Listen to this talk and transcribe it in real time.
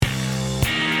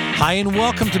Hi, and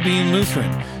welcome to Being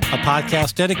Lutheran, a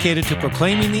podcast dedicated to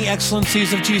proclaiming the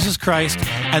excellencies of Jesus Christ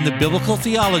and the biblical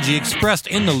theology expressed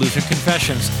in the Lutheran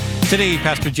Confessions. Today,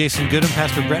 Pastor Jason Goodham,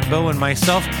 Pastor Brett Bowe, and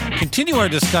myself continue our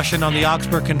discussion on the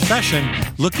Augsburg Confession,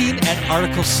 looking at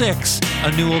Article 6,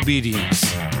 A New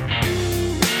Obedience.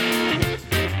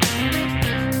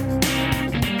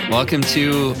 Welcome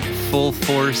to Full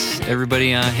Force,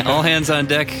 everybody on All Hands on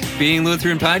Deck, Being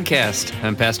Lutheran podcast.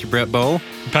 I'm Pastor Brett Bowe.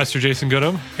 Pastor Jason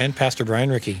Goodham. And Pastor Brian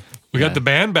Rickey. We got the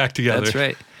band back together.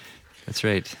 That's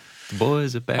right. The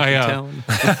boys are back in town.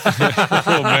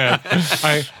 Oh, man.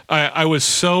 I was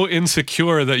so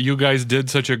insecure that you guys did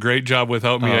such a great job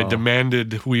without me. I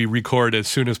demanded we record as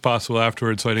soon as possible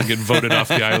afterwards so I didn't get voted off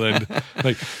the island.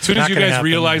 Like, as soon as you guys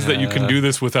realize that you can do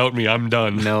this without me, I'm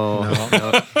done. No.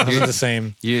 You're the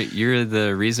same. You're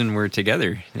the reason we're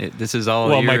together. This is all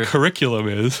Well, my curriculum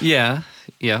is. Yeah.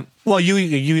 Well, you're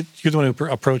the one who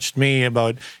approached me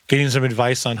about getting some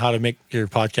advice on how to make your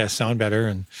podcast sound better,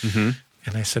 and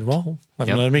I said, well,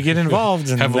 let me get involved.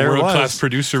 And have a world-class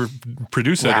producer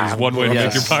produce it is one way to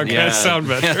make your podcast sound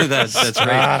better. Yeah, that's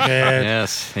right.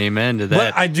 Yes, amen to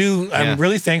that. But I'm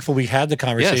really thankful we had the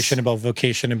conversation about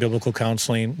vocation and biblical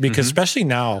counseling, because especially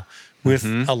now with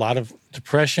a lot of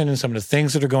depression and some of the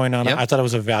things that are going on, I thought it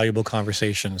was a valuable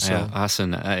conversation. So. Yeah,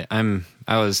 awesome.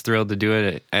 I was thrilled to do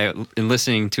it. In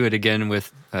listening to it again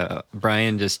with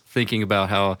Brian, just thinking about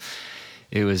how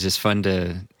it was just fun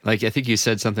to, like, I think you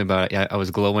said something about I was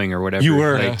glowing or whatever. You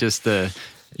were. Like,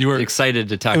 you were excited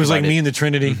to talk about it. It was like me and the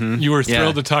Trinity. You were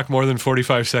thrilled to talk more than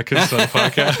 45 seconds on a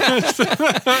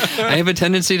podcast. I have a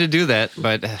tendency to do that,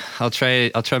 but I'll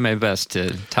try my best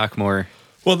to talk more.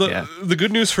 Well, the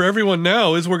good news for everyone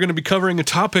now is we're going to be covering a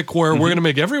topic where we're going to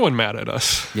make everyone mad at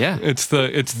us. Yeah. It's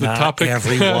the Not topic.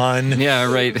 Everyone.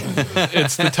 Yeah, right.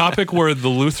 It's the topic where the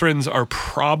Lutherans are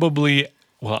probably,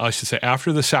 well, I should say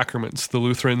after the sacraments, the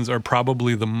Lutherans are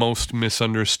probably the most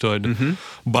misunderstood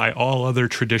by all other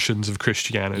traditions of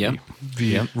Christianity. Yep.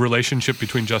 The relationship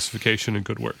between justification and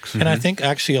good works. And I think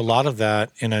actually a lot of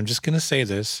that, and I'm just going to say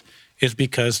this, is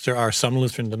because there are some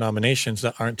Lutheran denominations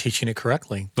that aren't teaching it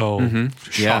correctly. Oh,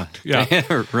 shocked.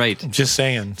 Yeah. Right. Just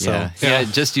saying. So Yeah,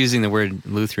 just using the word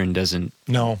Lutheran doesn't...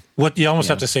 No. What you almost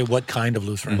have to say what kind of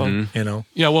Lutheran, you know?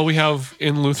 Yeah, well, we have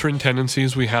in Lutheran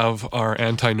tendencies, we have our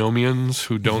antinomians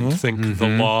who don't think the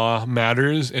law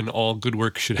matters and all good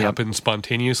work should happen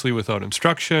spontaneously without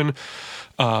instruction.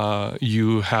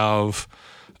 You have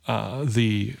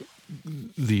the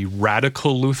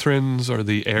radical Lutherans, or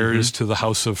the heirs to the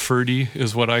House of Ferde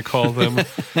is what I call them,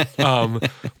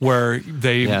 where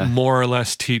they more or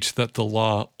less teach that the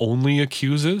law only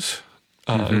accuses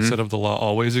instead of the law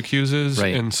always accuses.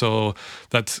 Right. And so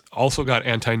that's also got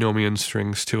antinomian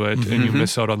strings to it, and you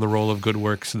miss out on the role of good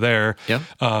works there. Yep.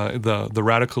 The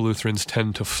radical Lutherans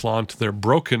tend to flaunt their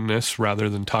brokenness rather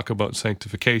than talk about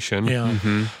sanctification.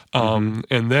 Yeah.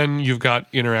 And then you've got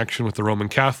interaction with the Roman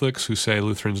Catholics who say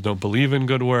Lutherans don't believe in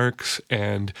good works,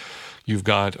 and you've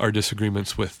got our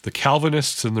disagreements with the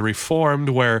Calvinists and the Reformed,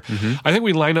 where I think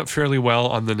we line up fairly well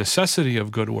on the necessity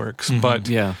of good works, but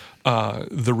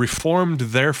the Reformed,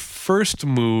 their first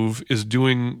move is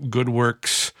doing good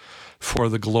works for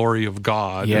the glory of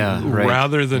God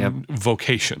rather than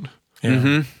vocation.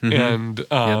 Yeah.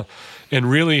 And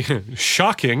really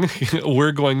shocking,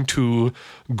 we're going to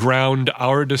ground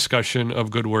our discussion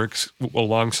of good works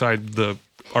alongside the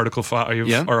Article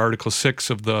 5 or Article 6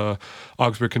 of the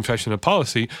Augsburg Confession of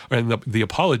Policy, and the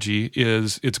apology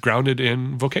is it's grounded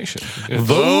in vocation.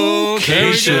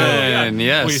 Vocation,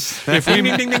 yes.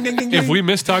 If we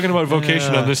miss talking about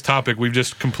vocation on this topic, we've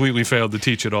just completely failed to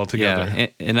teach it altogether. Yeah,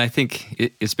 and I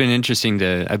think it's been interesting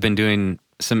I've been doing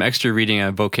some extra reading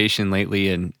on vocation lately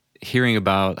and hearing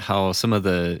about how some of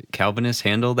the Calvinists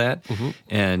handle that,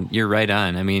 and you're right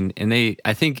on. I mean, and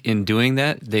I think in doing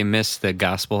that, they miss the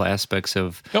gospel aspects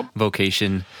of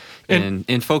vocation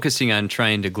and focusing on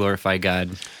trying to glorify God.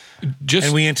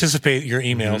 And we anticipate your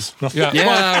emails.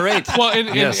 Right. Well,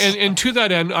 and to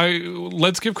that end,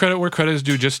 let's give credit where credit is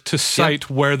due, just to cite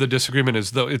where the disagreement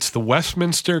is. Though it's the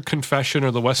Westminster Confession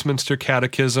or the Westminster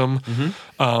Catechism,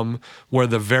 where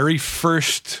the very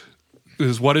first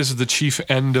is what is the chief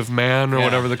end of man, or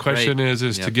whatever the question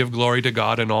is to give glory to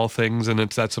God in all things, and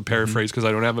that's a paraphrase because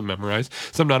I don't have it memorized,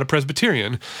 so I'm not a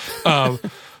Presbyterian.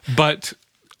 But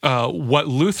what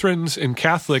Lutherans and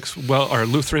Catholics, or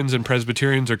Lutherans and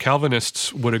Presbyterians or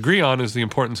Calvinists would agree on is the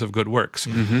importance of good works.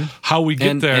 How we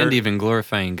get there, and even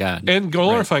glorifying God,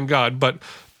 God. But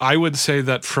I would say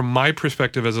that from my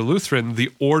perspective as a Lutheran, the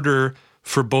order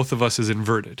for both of us is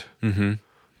inverted.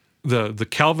 the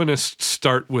Calvinists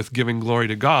start with giving glory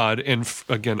to God, and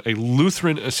again, a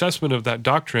Lutheran assessment of that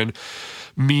doctrine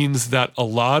means that a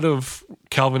lot of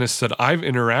Calvinists that I've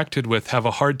interacted with have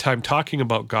a hard time talking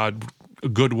about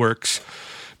good works,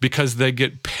 because they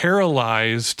get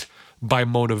paralyzed by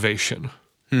motivation.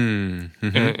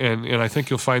 Mm-hmm. And I think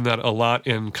you'll find that a lot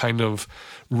in kind of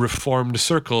Reformed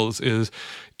circles is,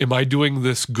 am I doing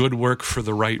this good work for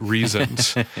the right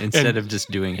reasons? Instead of just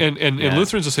doing it. And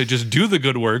Lutherans will say, just do the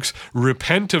good works,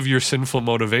 repent of your sinful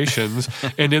motivations.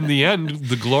 And in the end,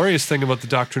 the glorious thing about the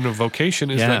doctrine of vocation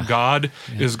is that God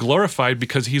is glorified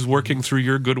because he's working through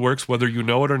your good works, whether you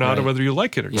know it or not, or whether you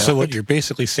like it or not. So what you're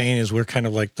basically saying is we're kind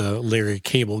of like the Larry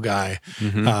Cable Guy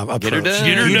approach. Get her done.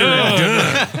 Get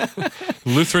her done.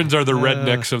 Lutherans are the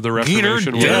rednecks of the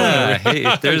Reformation world. Yeah.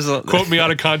 Hey, there's Quote me out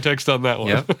of context on that one.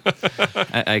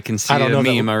 Yep. I can see a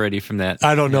meme already from that.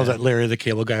 I don't know that Larry the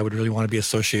Cable Guy would really want to be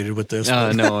associated with this.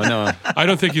 No. I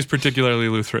don't think he's particularly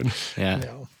Lutheran. Yeah.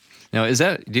 No. Now,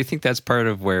 do you think that's part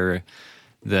of where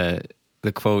the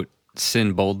quote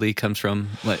 "sin boldly" comes from?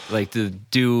 Like to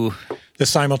do the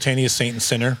simultaneous saint and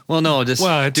sinner. Well, no, just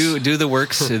do the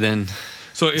works and then.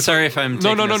 So Sorry if I'm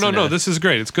taking No. This is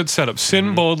great. It's good setup.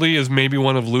 Sin boldly is maybe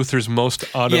one of Luther's most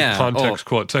out of context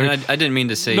quotes. I didn't mean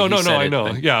to say. No. I know.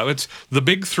 Yeah, it's the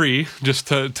big three. Just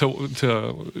to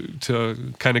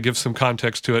kind of give some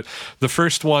context to it. The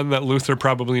first one that Luther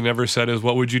probably never said is,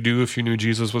 "What would you do if you knew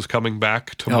Jesus was coming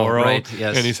back tomorrow?" Oh, right.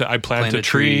 Yes. And he said, "I plant a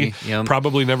tree." Yep.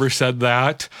 Probably never said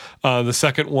that. The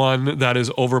second one that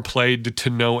is overplayed to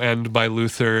no end by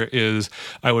Luther is,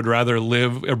 "I would rather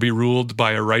live or be ruled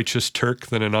by a righteous Turk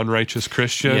than an unrighteous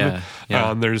Christian."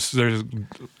 There's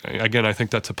again, I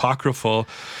think that's apocryphal.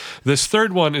 This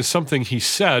third one is something he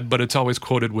said, but it's always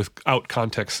quoted without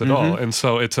context at all. And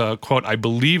so it's a quote, I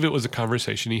believe it was a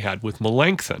conversation he had with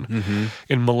Melanchthon.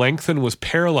 And Melanchthon was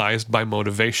paralyzed by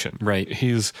motivation. Right.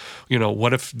 He's,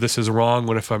 what if this is wrong?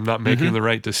 What if I'm not making the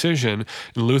right decision?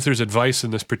 And Luther's advice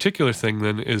in this particular thing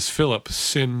then is, Philip,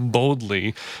 sin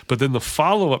boldly. But then the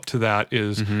follow-up to that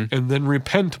is, and then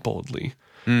repent boldly.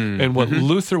 And what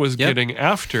Luther was getting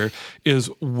after is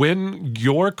when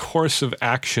your course of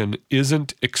action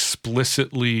isn't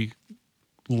explicitly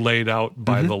laid out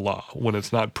by the law, when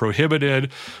it's not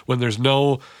prohibited, when there's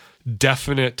no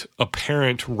definite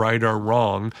apparent right or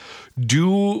wrong,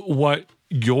 do what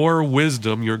your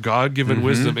wisdom, your God-given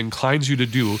wisdom inclines you to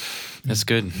do. That's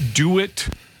good. Do it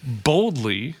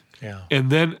boldly, and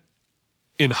then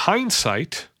in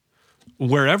hindsight,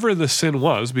 wherever the sin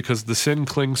was, because the sin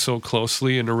clings so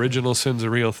closely and original sin's a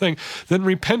real thing, then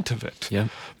repent of it.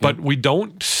 But we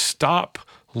don't stop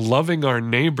loving our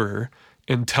neighbor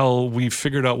until we've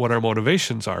figured out what our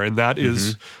motivations are. And that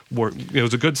is, it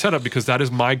was a good setup, because that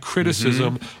is my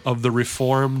criticism of the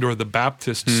Reformed or the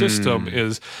Baptist system,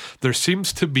 is there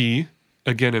seems to be,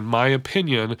 again, in my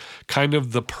opinion, kind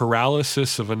of the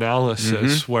paralysis of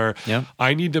analysis where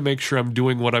I need to make sure I'm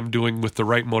doing what I'm doing with the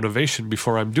right motivation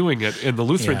before I'm doing it. And the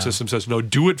Lutheran system says, no,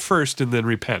 do it first and then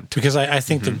repent. Because I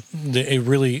think that it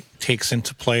really takes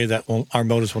into play that our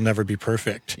motives will never be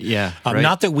perfect.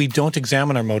 Not that we don't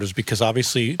examine our motives, because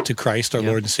obviously to Christ, our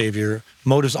Lord and Savior,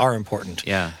 motives are important.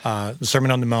 The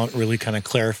Sermon on the Mount really kind of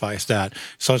clarifies that.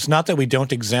 So it's not that we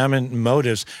don't examine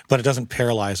motives, but it doesn't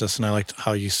paralyze us. And I liked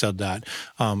how you said that.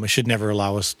 It should never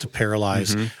allow us to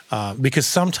paralyze, because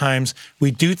sometimes we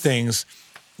do things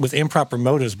with improper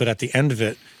motives, but at the end of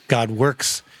it, God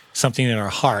works something in our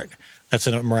heart. That's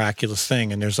a miraculous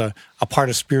thing. And there's a part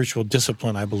of spiritual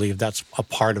discipline, I believe, that's a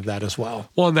part of that as well.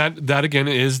 Well, and that again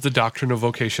is the doctrine of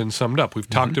vocation summed up. We've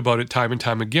talked about it time and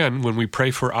time again. When we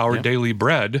pray for our daily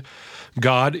bread,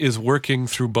 God is working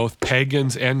through both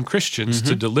pagans and Christians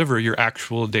to deliver your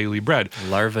actual daily bread.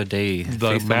 Larva Dei.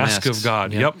 The mask of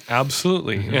God. Yep,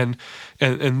 absolutely. And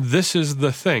this is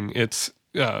the thing. It's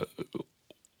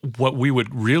what we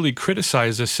would really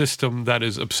criticize a system that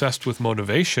is obsessed with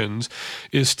motivations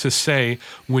is to say,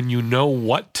 when you know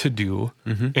what to do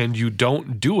and you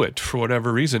don't do it for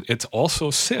whatever reason, it's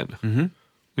also sin.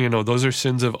 Those are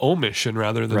sins of omission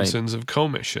rather than sins of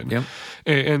commission.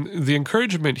 And the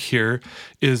encouragement here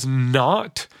is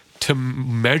not to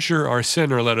measure our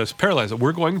sin or let us paralyze it.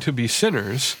 We're going to be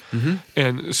sinners.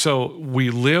 And so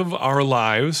we live our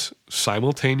lives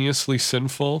simultaneously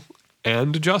sinful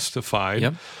and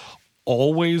justified,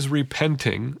 always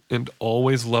repenting and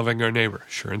always loving our neighbor.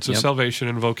 Assurance of salvation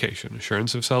and vocation.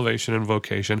 Assurance of salvation and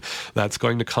vocation. That's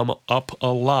going to come up a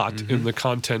lot in the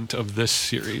content of this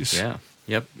series.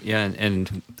 Yep. Yeah,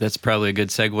 and that's probably a good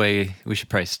segue. We should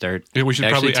probably start. Yeah, we should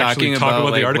probably actually talk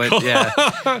about the article.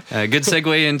 Good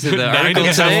segue into the article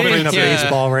We're playing up today.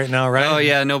 baseball right now, right? Oh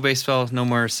yeah, no baseball, no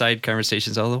more side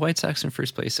conversations. All the White Sox in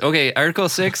first place. Okay, Article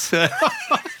 6.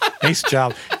 Nice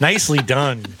job. Nicely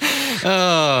done.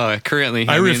 Currently,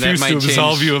 I refuse to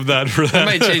absolve you of that for that. That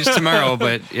might change tomorrow,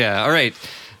 but yeah. All right.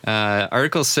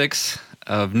 Article 6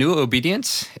 of New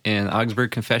Obedience in Augsburg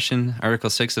Confession,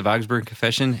 Article 6 of Augsburg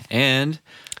Confession, and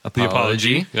The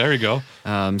Apology. There we go.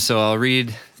 So I'll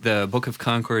read the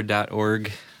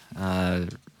bookofconcord.org,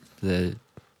 the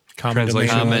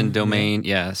Common Domain.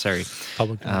 Yeah, sorry.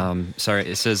 Public domain. Sorry,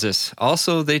 it says this.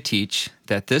 Also, they teach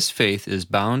that this faith is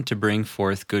bound to bring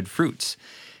forth good fruits,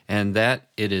 and that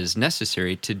it is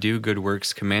necessary to do good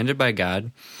works commanded by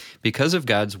God because of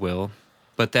God's will,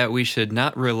 but that we should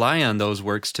not rely on those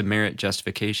works to merit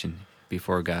justification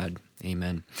before God.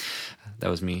 Amen. That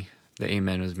was me. The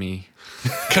amen was me.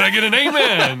 Can I get an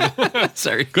amen?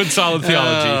 Sorry. Good solid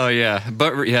theology. Oh, yeah.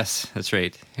 But yes, that's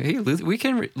right. Hey,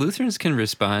 Lutherans can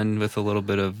respond with a little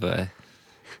bit of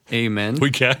amen.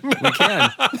 We can. We can.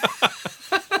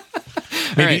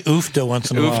 Maybe oofda once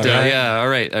in a while. Oofda, Right? yeah. All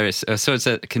right. So it's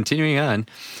continuing on.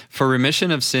 For remission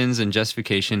of sins and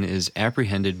justification is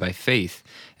apprehended by faith,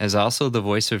 as also the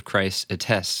voice of Christ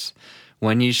attests.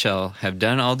 When ye shall have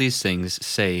done all these things,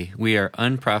 say, we are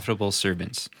unprofitable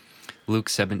servants. Luke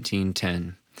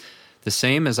 17:10. The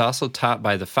same is also taught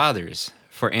by the fathers.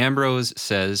 For Ambrose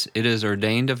says, it is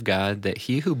ordained of God that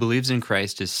he who believes in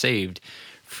Christ is saved,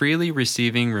 freely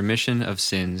receiving remission of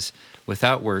sins,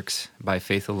 without works, by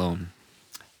faith alone.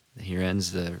 Here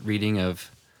ends the reading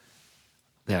of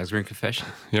the Augsburg Confession.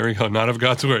 Here we go. Not of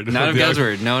God's word. Not of God's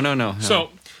word. No. So,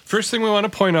 first thing we want to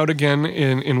point out again,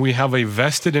 and we have a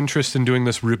vested interest in doing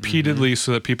this repeatedly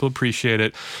so that people appreciate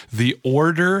it, the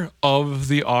order of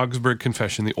the Augsburg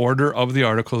Confession, the order of the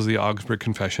articles of the Augsburg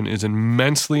Confession is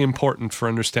immensely important for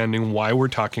understanding why we're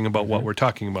talking about what we're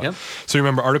talking about. Yep. So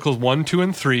remember, Articles 1, 2,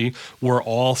 and 3 were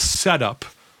all set up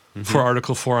for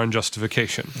Article 4 on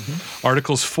justification.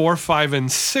 Articles 4, 5,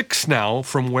 and 6 now,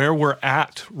 from where we're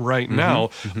at right now,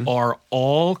 are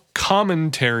all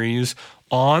commentaries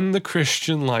on the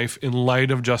Christian life in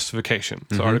light of justification.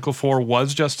 So Article 4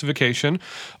 was justification.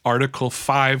 Article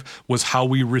 5 was how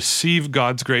we receive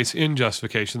God's grace in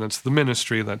justification. That's the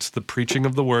ministry. That's the preaching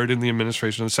of the word and the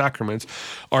administration of the sacraments.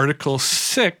 Article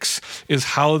 6 is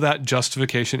how that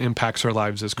justification impacts our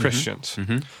lives as Christians.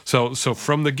 So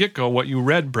from the get-go, what you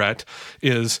read, Brett,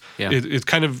 is it's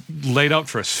kind of laid out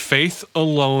for us. Faith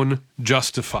alone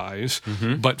justifies,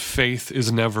 but faith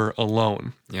is never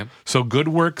alone. Yep. So good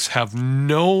works have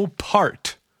no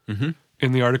part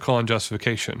in the article on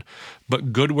justification,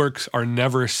 but good works are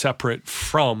never separate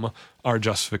from our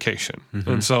justification.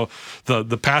 And so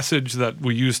the passage that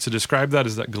we use to describe that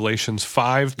is that Galatians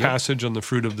 5 passage on the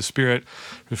fruit of the Spirit.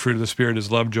 The fruit of the Spirit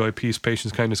is love, joy, peace,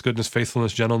 patience, kindness, goodness,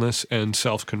 faithfulness, gentleness, and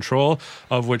self-control,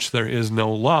 of which there is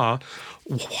no law.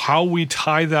 How we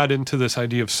tie that into this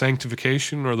idea of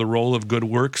sanctification or the role of good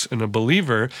works in a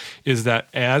believer is that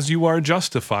as you are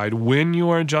justified, when you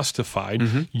are justified,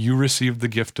 you receive the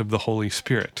gift of the Holy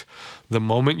Spirit. The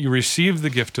moment you receive the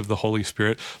gift of the Holy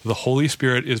Spirit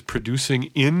is producing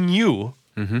in you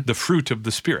the fruit of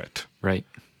the Spirit. Right.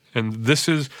 And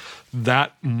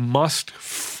that must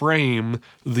frame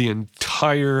the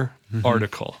entire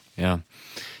article. Yeah.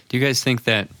 Do you guys think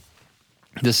that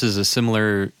this is a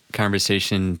similar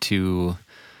conversation to,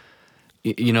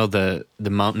 the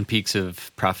mountain peaks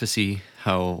of prophecy?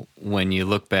 How when you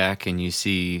look back and you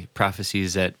see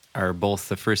prophecies that are both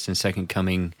the first and second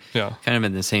coming, kind of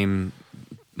in the same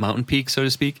mountain peak, so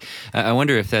to speak. I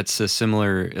wonder if that's a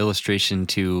similar illustration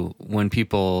to when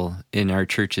people in our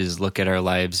churches look at our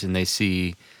lives and they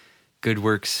see good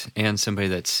works and somebody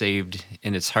that's saved,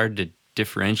 and it's hard to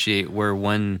differentiate where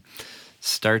one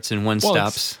starts and one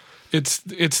stops. It's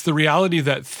the reality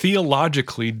that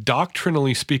theologically,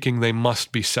 doctrinally speaking, they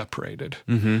must be separated.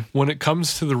 When it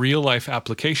comes to the real life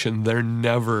application, they're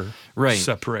never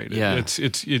separated. Yeah.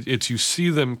 It's you see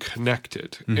them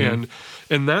connected, and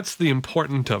that's the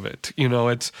important of it.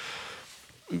 It's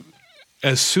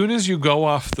as soon as you go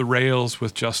off the rails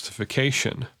with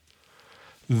justification,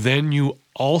 then you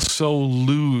also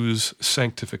lose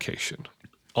sanctification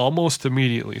almost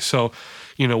immediately. So,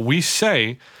 we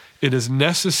say it is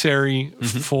necessary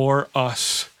for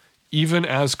us, even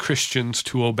as Christians,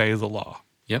 to obey the law.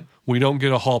 Yep. We don't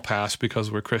get a hall pass because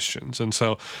we're Christians. And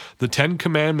so the 10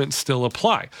 Commandments still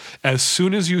apply. As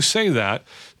soon as you say that,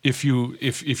 if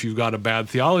you've got a bad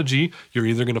theology, you're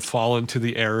either going to fall into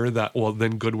the error that, well,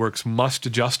 then good works must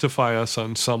justify us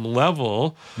on some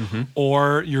level,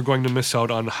 or you're going to miss out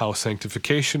on how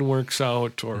sanctification works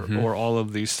out, or all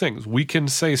of these things. We can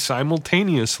say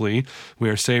simultaneously, we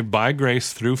are saved by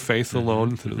grace through faith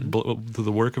alone, through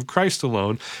the work of Christ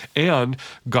alone, and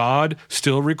God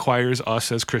still requires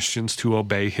us as Christians to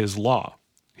obey his law.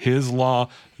 His law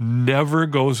never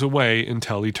goes away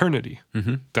until eternity.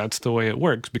 That's the way it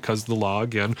works, because the law,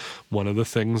 again, one of the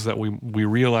things that we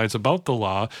realize about the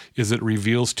law is it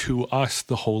reveals to us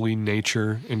the holy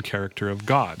nature and character of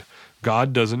God.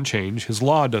 God doesn't change. His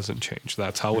law doesn't change.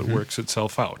 That's how it works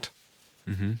itself out.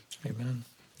 Amen.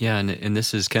 Yeah, and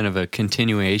this is kind of a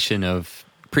continuation of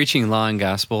preaching law and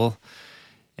gospel,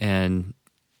 and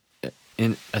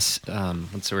what's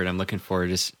the word I'm looking for?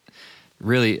 Just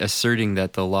really asserting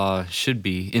that the law should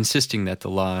be, insisting that the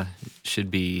law should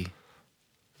be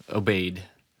obeyed.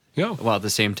 Yeah. While at the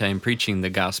same time preaching the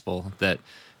gospel that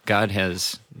God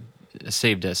has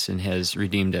saved us and has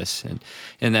redeemed us,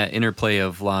 and that interplay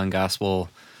of law and gospel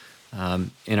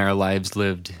in our lives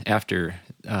lived after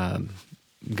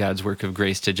God's work of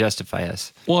grace to justify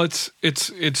us. Well, it's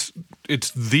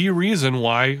the reason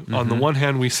why, on the one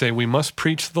hand, we say we must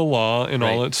preach the law in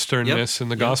all its sternness and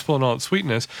the gospel in all its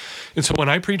sweetness. And so when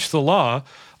I preach the law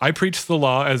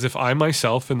as if I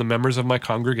myself and the members of my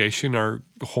congregation are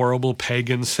horrible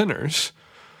pagan sinners.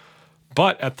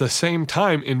 But at the same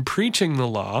time, in preaching the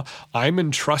law, I'm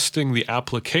entrusting the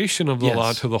application of the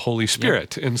law to the Holy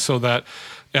Spirit. And so that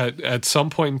at some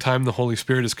point in time, the Holy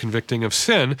Spirit is convicting of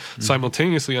sin.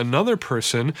 Simultaneously, another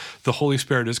person, the Holy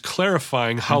Spirit is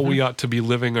clarifying how we ought to be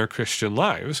living our Christian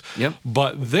lives.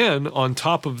 But then, on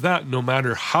top of that, no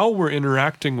matter how we're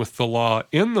interacting with the law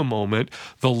in the moment,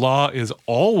 the law is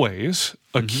always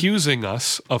accusing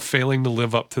us of failing to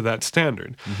live up to that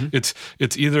standard. It's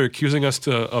either accusing us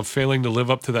of failing to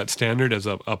live up to that standard as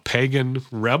a pagan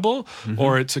rebel,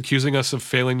 or it's accusing us of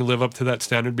failing to live up to that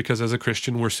standard because as a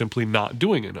Christian we're simply not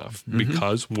doing enough,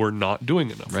 because we're not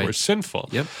doing enough. We're sinful.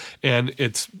 And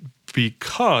it's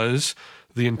because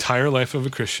the entire life of a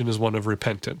Christian is one of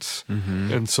repentance.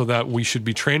 And so that we should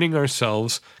be training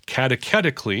ourselves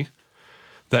catechetically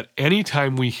that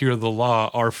anytime we hear the law,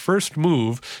 our first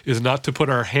move is not to put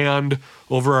our hand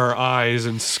over our eyes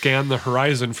and scan the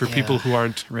horizon for people who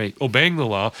aren't obeying the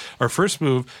law. Our first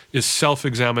move is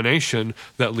self-examination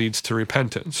that leads to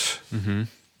repentance.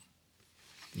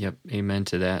 Yep, amen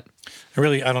to that. I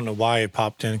don't know why it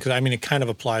popped in, because it kind of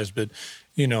applies, but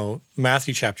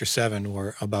Matthew chapter 7,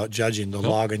 where about judging the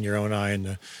log in your own eye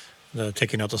and the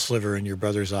taking out the sliver in your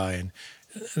brother's eye, and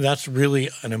that's really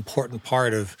an important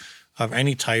part of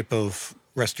any type of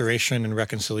restoration and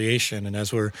reconciliation. And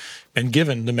as we're been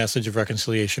given the message of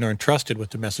reconciliation, or entrusted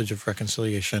with the message of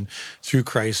reconciliation through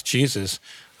Christ Jesus,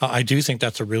 I do think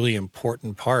that's a really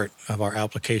important part of our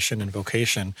application and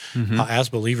vocation as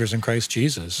believers in Christ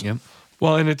Jesus.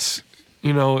 Well, and it's,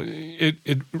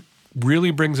 it really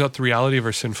brings out the reality of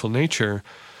our sinful nature,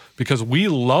 because we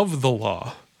love the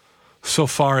law so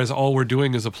far as all we're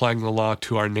doing is applying the law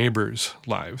to our neighbors'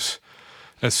 lives.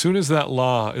 As soon as that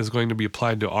law is going to be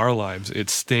applied to our lives, it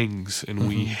stings, and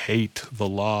we hate the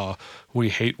law. We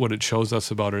hate what it shows us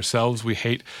about ourselves. We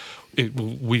hate it.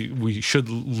 We should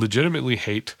legitimately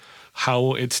hate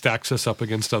how it stacks us up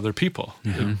against other people.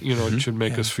 It should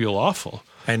make us feel awful.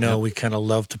 I know we kind of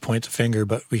love to point the finger,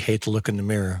 but we hate to look in the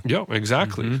mirror. Yeah,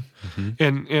 exactly.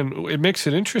 And it makes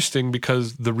it interesting,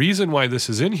 because the reason why this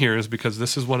is in here is because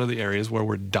this is one of the areas where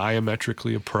we're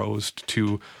diametrically opposed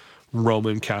to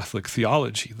Roman Catholic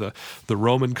theology. The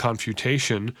Roman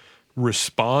Confutation,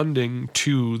 responding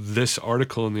to this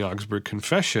article in the Augsburg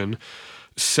Confession,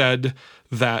 said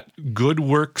that good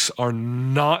works are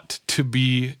not to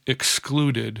be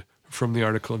excluded from the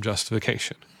article of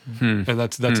justification. And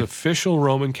that's official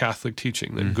Roman Catholic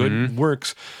teaching, that good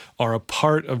works are a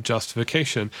part of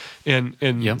justification.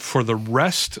 And for the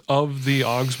rest of the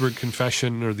Augsburg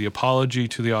Confession, or the apology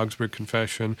to the Augsburg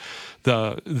Confession,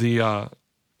 the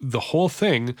whole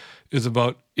thing is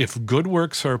about, if good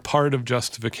works are a part of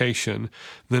justification,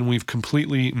 then we've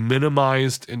completely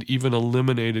minimized and even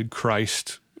eliminated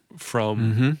Christ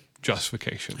from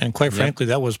justification. And quite frankly,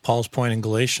 that was Paul's point in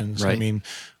Galatians.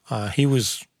 He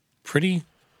was pretty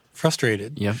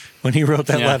frustrated when he wrote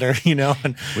that letter,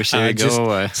 and wish they would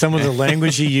go. Some of the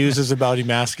language he uses about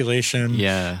emasculation,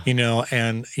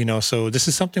 so this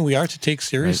is something we are to take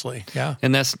seriously.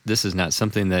 And this is not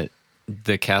something that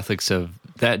the Catholics of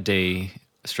that day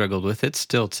struggled with. It's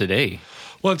still today.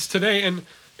 Well, it's today, and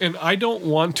And I don't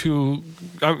want to,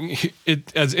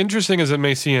 as interesting as it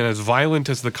may seem and as violent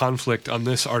as the conflict on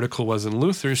this article was in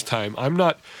Luther's time, I'm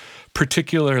not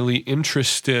particularly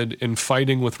interested in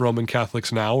fighting with Roman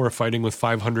Catholics now or fighting with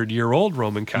 500-year-old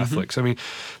Roman Catholics. I mean,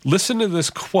 listen to this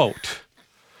quote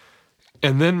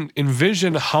and then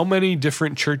envision how many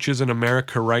different churches in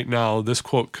America right now this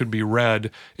quote could be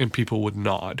read and people would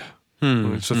nod.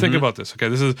 So think about this. Okay,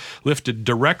 this is lifted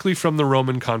directly from the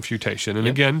Roman Confutation. And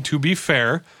again, to be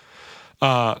fair,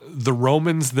 the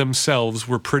Romans themselves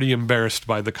were pretty embarrassed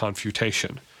by the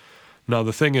Confutation. Now,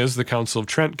 the thing is, the Council of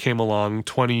Trent came along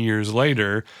 20 years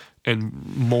later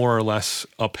and more or less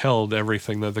upheld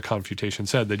everything that the Confutation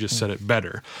said. They just said it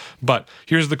better. But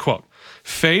here's the quote.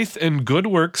 Faith and good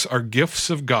works are gifts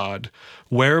of God,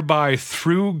 whereby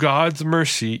through God's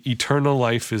mercy eternal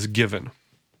life is given.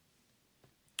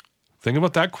 Think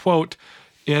about that quote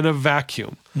in a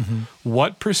vacuum.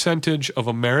 What percentage of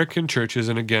American churches,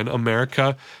 and again,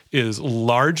 America is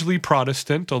largely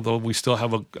Protestant, although we still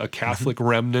have a Catholic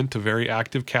remnant, a very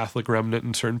active Catholic remnant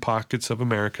in certain pockets of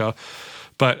America.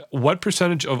 But what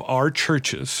percentage of our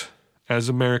churches as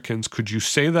Americans could you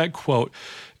say that quote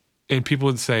and people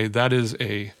would say that is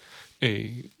a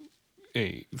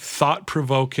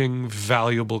thought-provoking,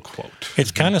 valuable quote?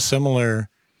 It's kind of similar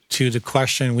to the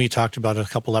question we talked about a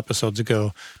couple episodes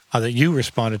ago that you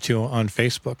responded to on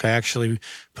Facebook. I actually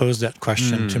posed that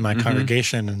question to my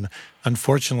congregation, and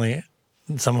unfortunately,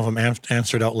 some of them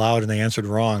answered out loud, and they answered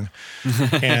wrong.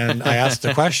 And I asked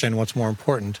the question, what's more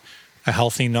important, a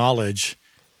healthy knowledge,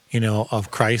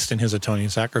 of Christ and his atoning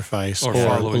sacrifice, or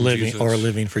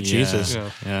living for Jesus?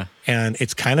 Yeah. And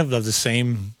it's kind of the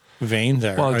same vein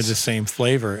there, or the same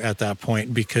flavor at that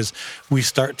point, because we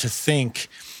start to think,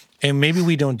 and maybe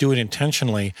we don't do it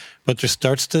intentionally, but there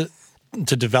starts to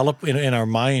develop in our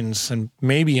minds and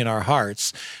maybe in our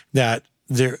hearts that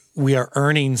we are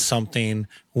earning something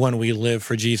when we live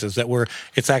for Jesus, that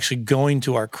it's actually going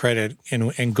to our credit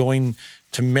and going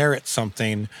to merit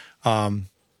something,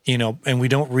 and we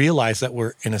don't realize that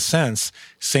we're, in a sense,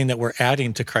 saying that we're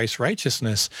adding to Christ's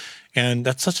righteousness. And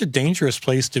that's such a dangerous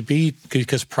place to be,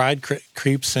 because pride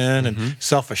creeps in and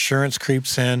self-assurance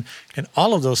creeps in, and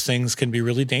all of those things can be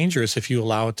really dangerous if you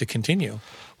allow it to continue.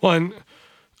 Well,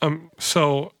 and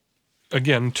so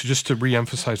again, just to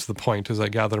reemphasize the point as I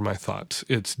gather my thoughts,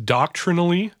 it's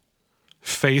doctrinally,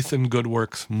 faith and good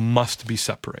works must be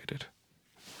separated.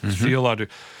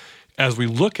 Theologically, as we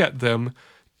look at them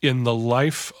in the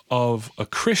life of a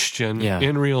Christian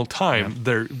in real time,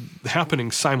 they're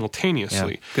happening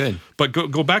simultaneously. Good. But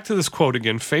go back to this quote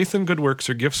again. Faith and good works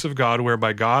are gifts of God,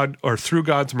 whereby God, or through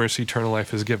God's mercy, eternal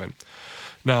life is given.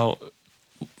 Now,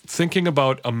 thinking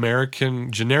about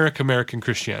generic American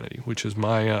Christianity, which is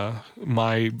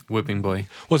my whipping boy.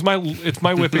 It's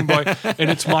my whipping boy, and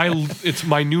it's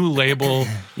my new label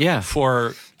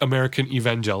for American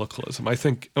evangelicalism. I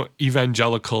think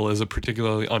evangelical is a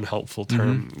particularly unhelpful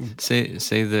term. Say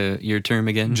your term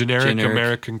again. Generic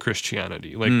American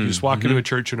Christianity. Like you just walk into a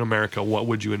church in America, what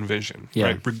would you envision?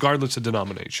 Right? Regardless of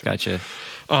denomination. Gotcha.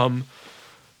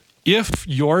 If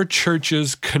your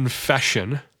church's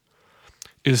confession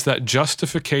is that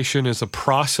justification is a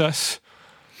process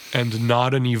and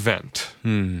not an event,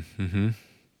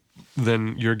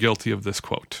 then you're guilty of this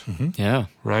quote. Yeah.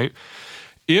 Right?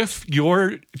 If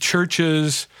your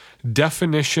church's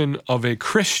definition of a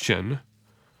Christian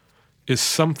is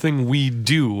something we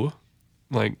do,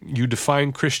 like you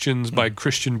define Christians by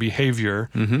Christian behavior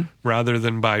rather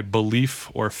than by belief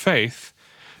or faith,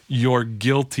 you're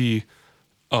guilty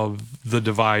of the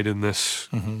divide in this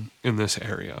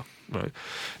area. Right?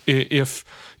 If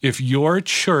your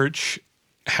church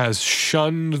has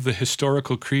shunned the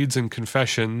historical creeds and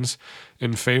confessions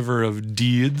in favor of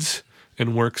deeds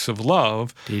and works of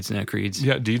love, deeds not creeds.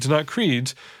 Yeah, deeds not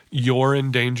creeds. You're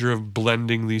in danger of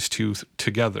blending these two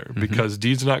together, because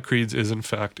deeds not creeds is in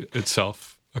fact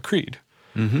itself a creed.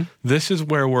 This is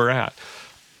where we're at.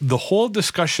 The whole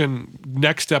discussion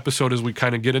next episode, as we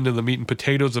kind of get into the meat and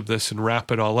potatoes of this and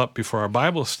wrap it all up before our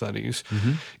Bible studies,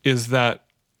 is that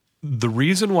the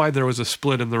reason why there was a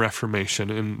split in the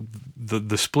Reformation, and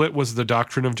the split was the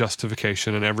doctrine of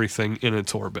justification and everything in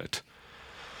its orbit.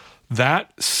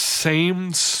 That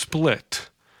same split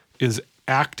is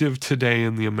active today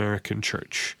in the American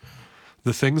church.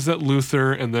 The things that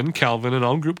Luther and then Calvin, and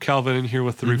I'll group Calvin in here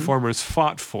with the Reformers,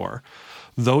 fought for,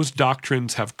 those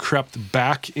doctrines have crept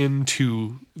back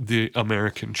into the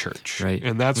American church. Right.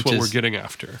 And that's what we're getting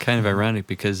after. Kind of ironic,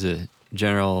 because the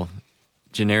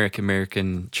generic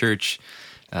American church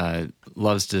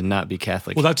loves to not be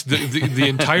Catholic. Well, that's the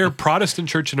entire Protestant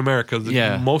church in America.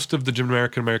 Most of the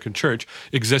American church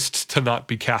exists to not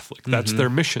be Catholic. That's their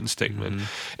mission statement.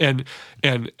 And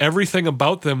everything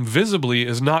about them visibly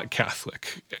is not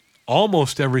Catholic.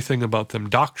 Almost everything about them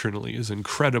doctrinally is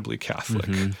incredibly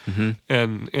Catholic.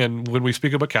 And when we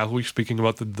speak about Catholic, we're speaking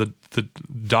about the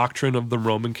doctrine of the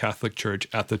Roman Catholic Church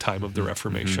at the time of the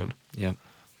Reformation. Yep.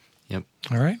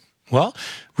 All right. Well,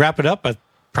 wrap it up. I'd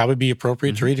probably be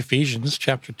appropriate to read Ephesians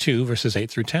chapter 2, verses 8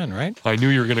 through 10, right? I knew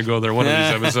you were going to go there one of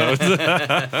these episodes.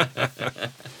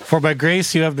 For by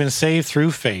grace you have been saved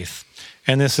through faith,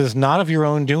 and this is not of your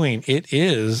own doing. It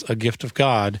is a gift of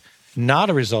God, not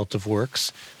a result of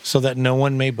works, so that no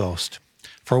one may boast.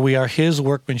 For we are his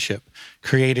workmanship,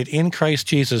 created in Christ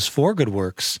Jesus for good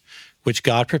works, which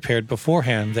God prepared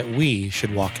beforehand that we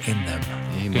should walk in them.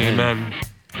 Amen.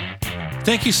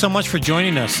 Thank you so much for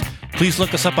joining us. Please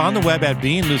look us up on the web at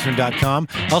beinglutheran.com.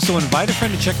 Also invite a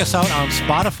friend to check us out on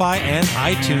Spotify and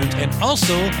iTunes, and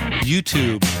also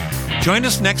YouTube. Join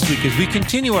us next week as we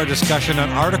continue our discussion on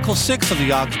Article 6 of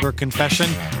the Augsburg Confession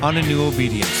on a New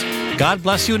Obedience. God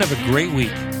bless you and have a great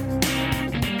week.